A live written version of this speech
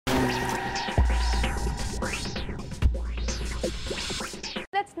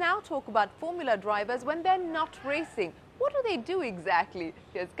now talk about Formula drivers when they're not racing. What do they do exactly?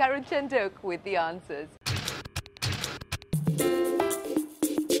 Here's Karun Chandhok with the answers.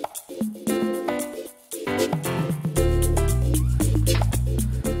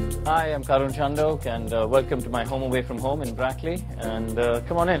 Hi, I'm Karun Chandhok and welcome to my home away from home in Brackley. And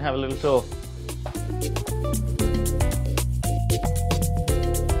come on in, have a little tour.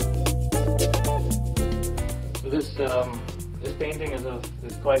 So this painting is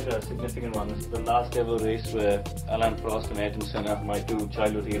quite a significant one. This is the last ever race where Alain Prost and Ayrton Senna, my two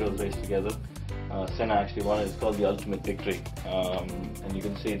childhood heroes, raced together. Senna actually won it. It's called the Ultimate Victory, and you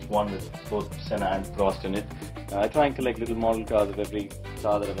can see it's one with both Senna and Prost in it. I try and collect little model cars of every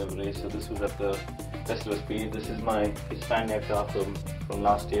car that I've ever raced. So this was at the Festival of Speed. This is my Hispania car from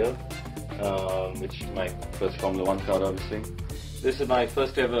last year, which is my first Formula 1 car, obviously. This is my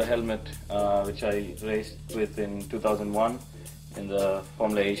first ever helmet, which I raced with in 2001 in the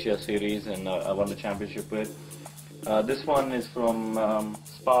Formula Asia series, and I won the championship with. This one is from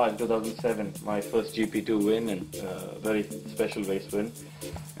Spa in 2007, my first GP2 win and very special race win.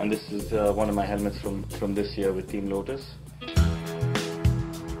 And this is one of my helmets from this year with Team Lotus.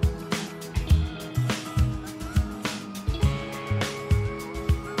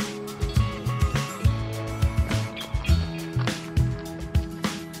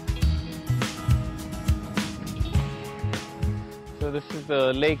 So this is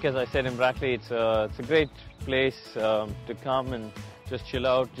the lake, as I said, in Brackley. It's a great place to come and just chill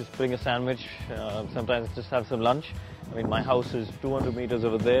out, just bring a sandwich, sometimes just have some lunch. I mean, my house is 200 meters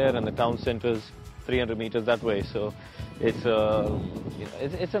over there and the town center is 300 meters that way, so it's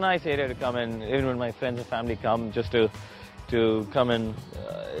a nice area to come in. Even when my friends and family come, just to come in,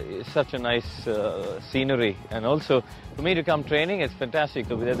 it's such a nice scenery. And also for me to come training, it's fantastic.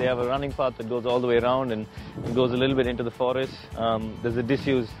 So they have a running path that goes all the way around and goes a little bit into the forest. There's a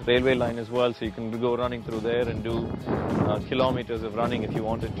disused railway line as well, so you can go running through there and do kilometers of running if you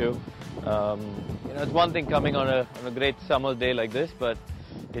wanted to. It's one thing coming on a great summer day like this, but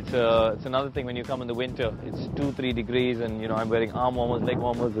it's another thing when you come in the winter. It's 2-3 degrees, and I'm wearing arm warmers, leg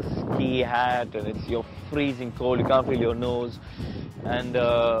warmers, a ski hat, and you're freezing cold. You can't feel your nose, and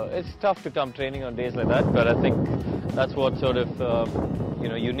it's tough to come training on days like that. But I think that's what sort of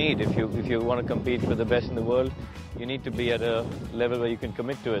you need if you want to compete with the best in the world. You need to be at a level where you can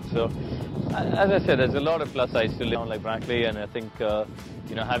commit to it. So, as I said, there's a lot of plus sides to live on like Brackley, and I think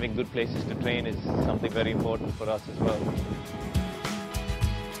having good places to train is something very important for us as well.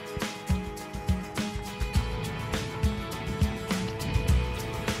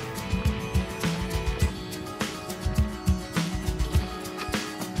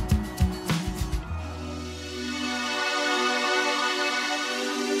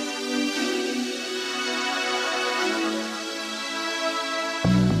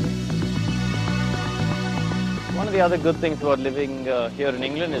 One of the other good things about living here in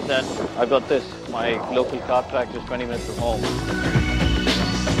England is that I've got this, my local kart track just 20 minutes from home.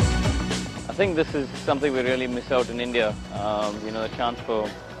 I think this is something we really miss out in India, a chance for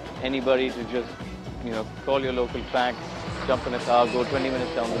anybody to just, call your local track, jump in a car, go 20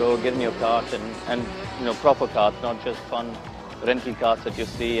 minutes down the road, get in your kart and proper karts, not just fun rental karts that you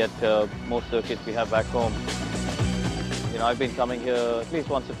see at most circuits we have back home. I've been coming here at least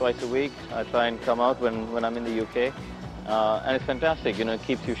once or twice a week. I try and come out when I'm in the UK. And it's fantastic, it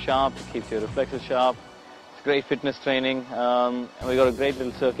keeps you sharp, it keeps your reflexes sharp. It's great fitness training. And we've got a great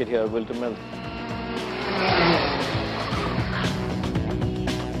little circuit here at Wilton Mills.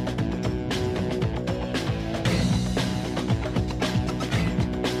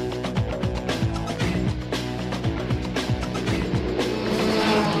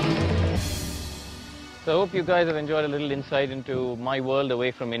 So I hope you guys have enjoyed a little insight into my world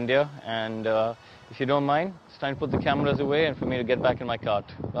away from India, and if you don't mind, it's time to put the cameras away and for me to get back in my cart.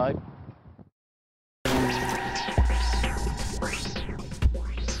 Bye.